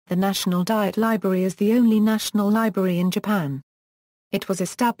The National Diet Library is the only national library in Japan. It was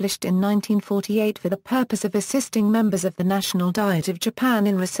established in 1948 for the purpose of assisting members of the National Diet of Japan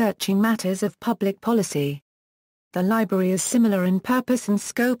in researching matters of public policy. The library is similar in purpose and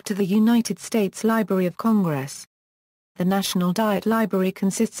scope to the United States Library of Congress. The National Diet Library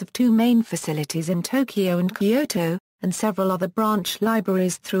consists of two main facilities in Tokyo and Kyoto, and several other branch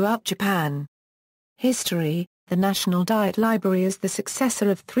libraries throughout Japan. History: the National Diet Library is the successor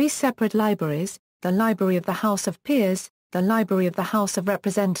of three separate libraries, the Library of the House of Peers, the Library of the House of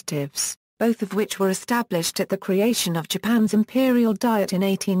Representatives, both of which were established at the creation of Japan's Imperial Diet in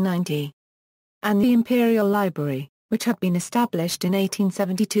 1890. And the Imperial Library, which had been established in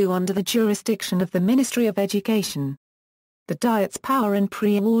 1872 under the jurisdiction of the Ministry of Education. The Diet's power in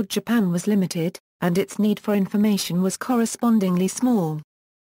pre-war Japan was limited, and its need for information was correspondingly small.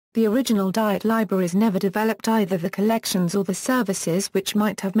 The original Diet libraries never developed either the collections or the services which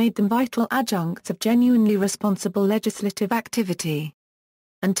might have made them vital adjuncts of genuinely responsible legislative activity.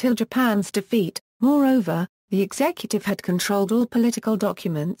 Until Japan's defeat, moreover, the executive had controlled all political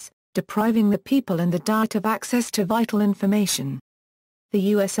documents, depriving the people and the Diet of access to vital information.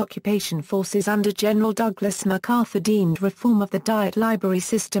 The U.S. occupation forces under General Douglas MacArthur deemed reform of the Diet library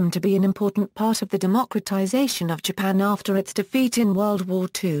system to be an important part of the democratization of Japan after its defeat in World War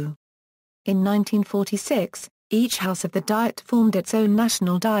II. In 1946, each house of the Diet formed its own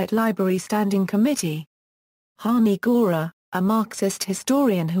National Diet Library Standing Committee. Hanegura, a Marxist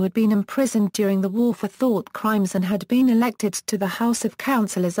historian who had been imprisoned during the war for thought crimes and had been elected to the House of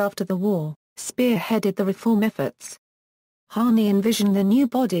Councillors after the war, spearheaded the reform efforts. Hane envisioned the new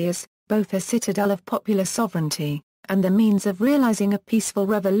body as, both a citadel of popular sovereignty, and the means of realizing a peaceful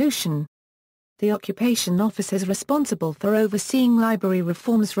revolution. The occupation officers responsible for overseeing library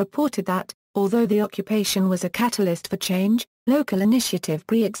reforms reported that, although the occupation was a catalyst for change, local initiative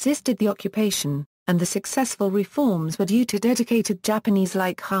pre-existed the occupation, and the successful reforms were due to dedicated Japanese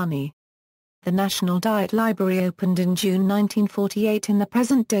like Hane. The National Diet Library opened in June 1948 in the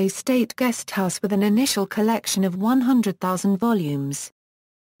present-day State Guest House with an initial collection of 100,000 volumes.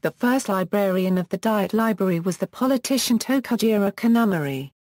 The first librarian of the Diet Library was the politician Tokujiro Kanamori.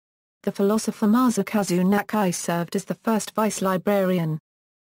 The philosopher Masakazu Nakai served as the first vice-librarian.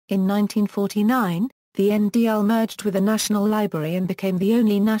 In 1949, the NDL merged with the National Library and became the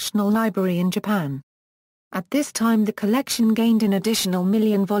only national library in Japan. At this time the collection gained an additional 1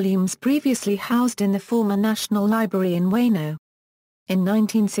 million volumes previously housed in the former National Library in Ueno. In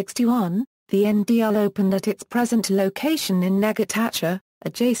 1961, the NDL opened at its present location in Nagatacha,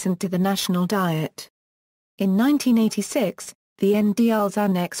 adjacent to the National Diet. In 1986, the NDL's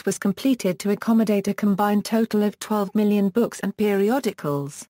annex was completed to accommodate a combined total of 12 million books and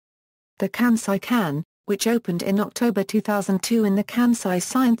periodicals. The Kansai Kan, which opened in October 2002 in the Kansai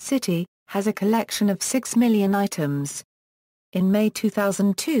Science City, has a collection of 6 million items. In May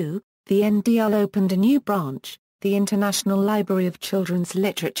 2002, the NDL opened a new branch, the International Library of Children's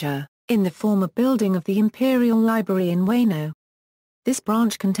Literature, in the former building of the Imperial Library in Ueno. This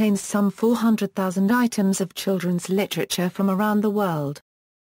branch contains some 400,000 items of children's literature from around the world.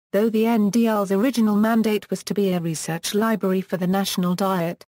 Though the NDL's original mandate was to be a research library for the National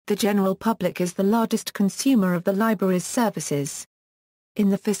Diet, the general public is the largest consumer of the library's services. In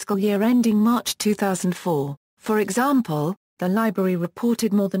the fiscal year ending March 2004, for example, the library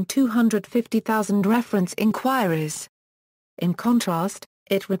reported more than 250,000 reference inquiries. In contrast,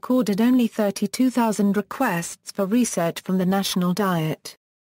 it recorded only 32,000 requests for research from the National Diet.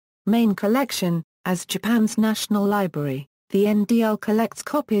 Main collection: as Japan's National Library, the NDL collects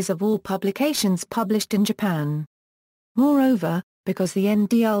copies of all publications published in Japan. Moreover, because the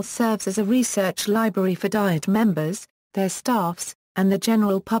NDL serves as a research library for Diet members, their staffs, and the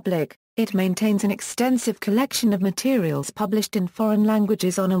general public, it maintains an extensive collection of materials published in foreign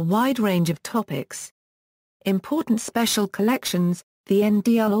languages on a wide range of topics. Important special collections: the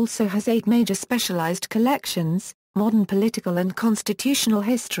NDL also has 8 major specialized collections: modern political and constitutional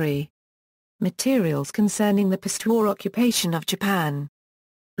history, materials concerning the post-war occupation of Japan,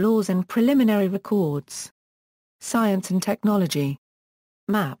 laws and preliminary records, science and technology,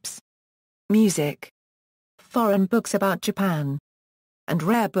 maps, music, foreign books about Japan, and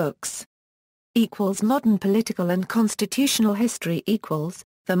rare books. Modern political and constitutional history.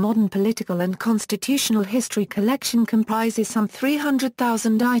 The Modern Political and Constitutional History collection comprises some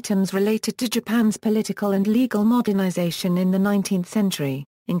 300,000 items related to Japan's political and legal modernization in the 19th century,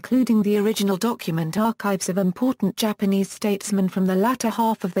 including the original document archives of important Japanese statesmen from the latter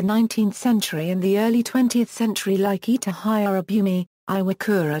half of the 19th century and the early 20th century like Ito Hayarabumi,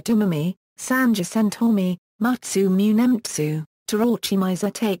 Iwakura Tomomi, Sanja Sentomi, Matsumu Nemtsu, Dr.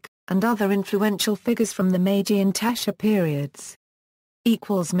 Ochimizu Take, and other influential figures from the Meiji and Taisha periods.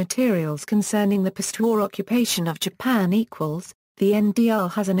 Materials concerning the post-war occupation of Japan. The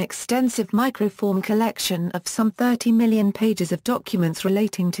NDL has an extensive microform collection of some 30 million pages of documents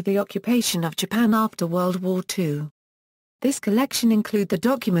relating to the occupation of Japan after World War II. This collection includes the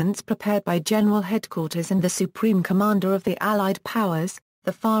documents prepared by General Headquarters and the Supreme Commander of the Allied Powers,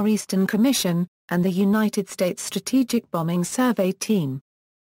 the Far Eastern Commission, and the United States Strategic Bombing Survey Team.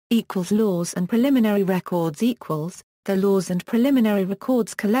 Laws and Preliminary Records. The Laws and Preliminary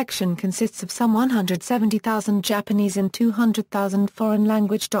Records collection consists of some 170,000 Japanese and 200,000 foreign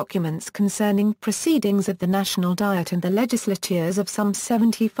language documents concerning proceedings of the National Diet and the legislatures of some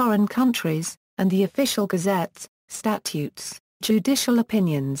 70 foreign countries, and the official gazettes, statutes, judicial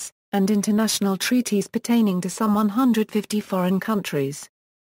opinions, and international treaties pertaining to some 150 foreign countries.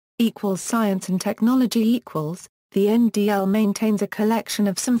 Science and Technology. The NDL maintains a collection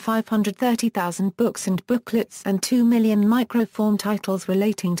of some 530,000 books and booklets and 2 million microform titles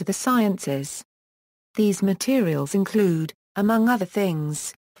relating to the sciences. These materials include, among other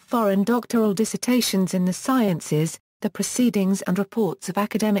things, foreign doctoral dissertations in the sciences, the proceedings and reports of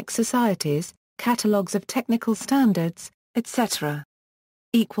academic societies, catalogues of technical standards, etc.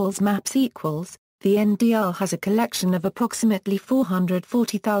 Maps. The NDL has a collection of approximately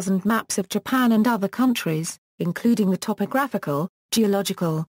 440,000 maps of Japan and other countries, including the topographical,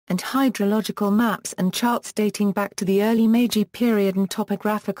 geological, and hydrological maps and charts dating back to the early Meiji period and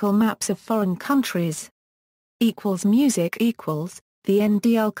topographical maps of foreign countries. Music. The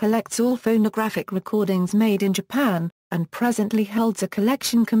NDL collects all phonographic recordings made in Japan, and presently holds a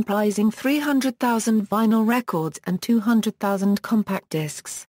collection comprising 300,000 vinyl records and 200,000 compact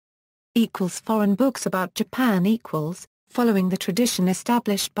discs. Foreign books about Japan. Following the tradition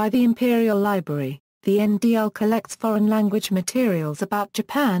established by the Imperial Library, the NDL collects foreign language materials about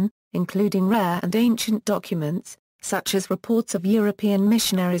Japan, including rare and ancient documents, such as reports of European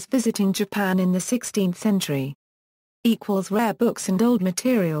missionaries visiting Japan in the 16th century. Rare books and old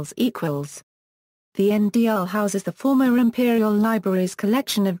materials. The NDL houses the former Imperial Library's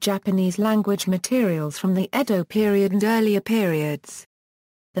collection of Japanese language materials from the Edo period and earlier periods.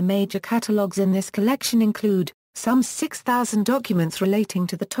 The major catalogues in this collection include, some 6,000 documents relating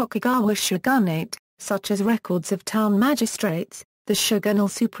to the Tokugawa shogunate, such as records of town magistrates, the shogunal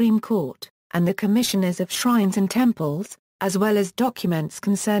Supreme Court, and the commissioners of shrines and temples, as well as documents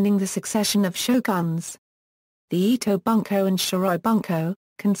concerning the succession of shoguns. The Ito Bunko and Shiroi Bunko,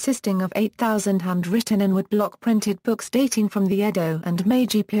 consisting of 8,000 handwritten and woodblock printed books dating from the Edo and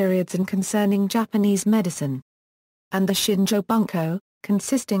Meiji periods and concerning Japanese medicine. And the Shinjo Bunko,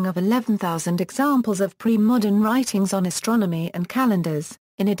 consisting of 11,000 examples of pre-modern writings on astronomy and calendars,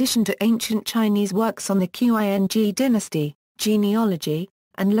 in addition to ancient Chinese works on the Qing dynasty, genealogy,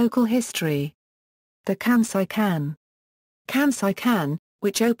 and local history. The Kansai Kan,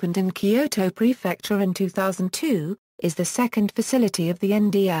 which opened in Kyoto Prefecture in 2002, is the second facility of the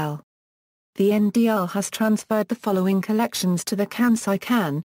NDL. The NDL has transferred the following collections to the Kansai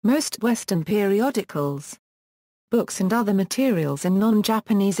Kan: most Western periodicals, books and other materials in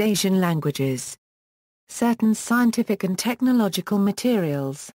non-Japanese Asian languages, certain scientific and technological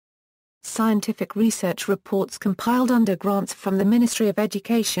materials, scientific research reports compiled under grants from the Ministry of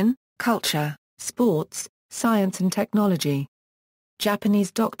Education, Culture, Sports, Science and Technology,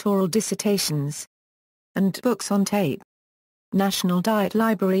 Japanese doctoral dissertations, and books on tape. National Diet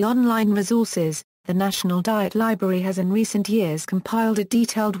Library online resources. The National Diet Library has in recent years compiled a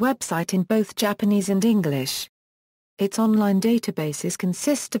detailed website in both Japanese and English. Its online databases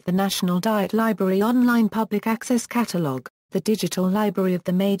consist of the National Diet Library Online Public Access Catalog, the Digital Library of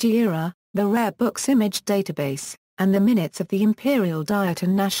the Meiji Era, the Rare Books Image Database, and the Minutes of the Imperial Diet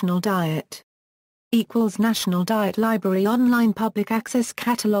and National Diet. National Diet Library Online Public Access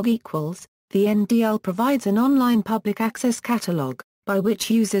Catalog. The NDL provides an online public access catalog, by which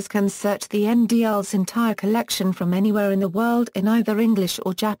users can search the NDL's entire collection from anywhere in the world in either English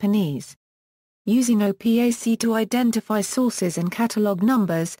or Japanese. Using OPAC to identify sources and catalog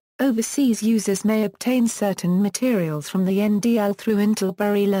numbers, overseas users may obtain certain materials from the NDL through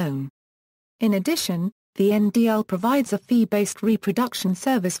interlibrary loan. In addition, the NDL provides a fee-based reproduction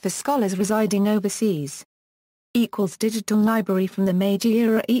service for scholars residing overseas. Digital Library from the Meiji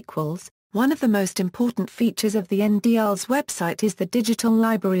Era. One of the most important features of the NDL's website is the Digital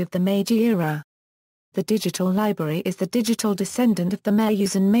Library of the Meiji Era. The Digital Library is the digital descendant of the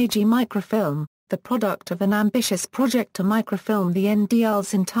Meiyusan Meiji microfilm, the product of an ambitious project to microfilm the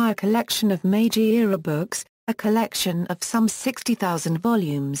NDL's entire collection of Meiji-era books, a collection of some 60,000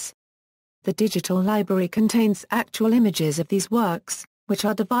 volumes. The digital library contains actual images of these works, which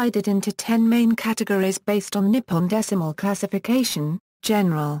are divided into 10 main categories based on Nippon Decimal Classification: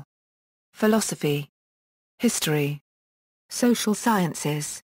 General, Philosophy, History, Social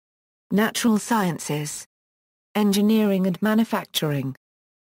Sciences, Natural Sciences, Engineering and Manufacturing,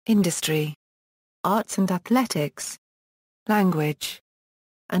 Industry, Arts and Athletics, Language,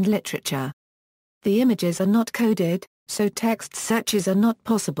 and Literature. The images are not coded, so text searches are not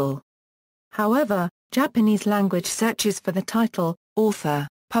possible. However, Japanese language searches for the title, author,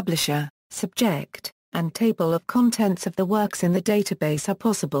 publisher, subject, and table of contents of the works in the database are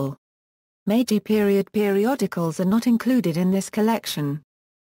possible. Meiji period periodicals are not included in this collection.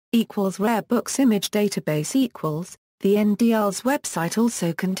 Rare Books Image Database The NDL's website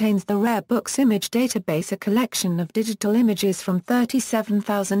also contains the Rare Books Image Database, a collection of digital images from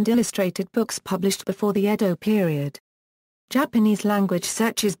 37,000 illustrated books published before the Edo period. Japanese language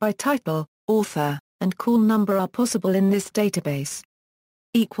searches by title, author, and call number are possible in this database.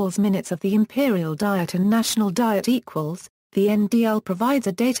 Minutes of the Imperial Diet and National Diet The NDL provides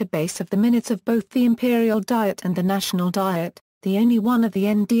a database of the minutes of both the Imperial Diet and the National Diet, the only one of the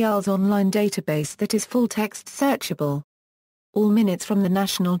NDL's online database that is full-text searchable. All minutes from the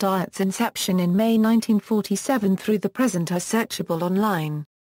National Diet's inception in May 1947 through the present are searchable online.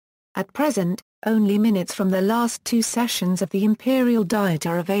 At present, only minutes from the last 2 sessions of the Imperial Diet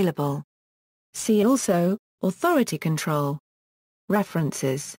are available. See also, Authority Control.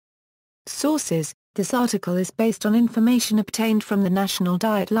 References. Sources. This article is based on information obtained from the National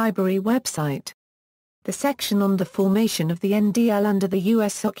Diet Library website. The section on the formation of the NDL under the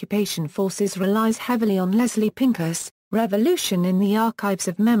U.S. occupation forces relies heavily on Leslie Pincus, Revolution in the Archives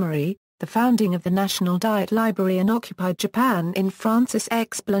of Memory, the founding of the National Diet Library in Occupied Japan in Francis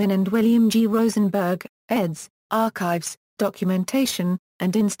X. Blin and William G. Rosenberg, eds., Archives, Documentation,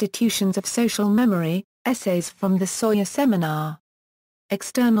 and Institutions of Social Memory, Essays from the Sawyer Seminar.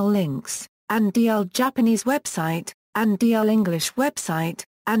 External links, NDL Japanese website, NDL English website,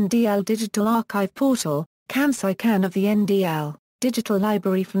 NDL Digital Archive Portal, Kansai Kan of the NDL, Digital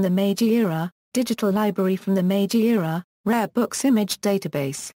Library from the Meiji Era, Digital Library from the Meiji Era, Rare Books Image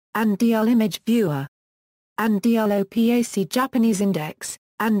Database, NDL Image Viewer, NDL OPAC Japanese Index,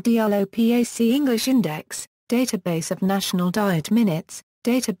 NDL OPAC English Index, Database of National Diet Minutes,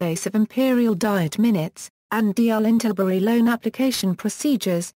 Database of Imperial Diet Minutes, NDL Interlibrary Loan Application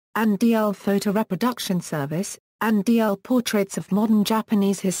Procedures, NDL Photo Reproduction Service, NDL Portraits of Modern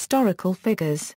Japanese Historical Figures.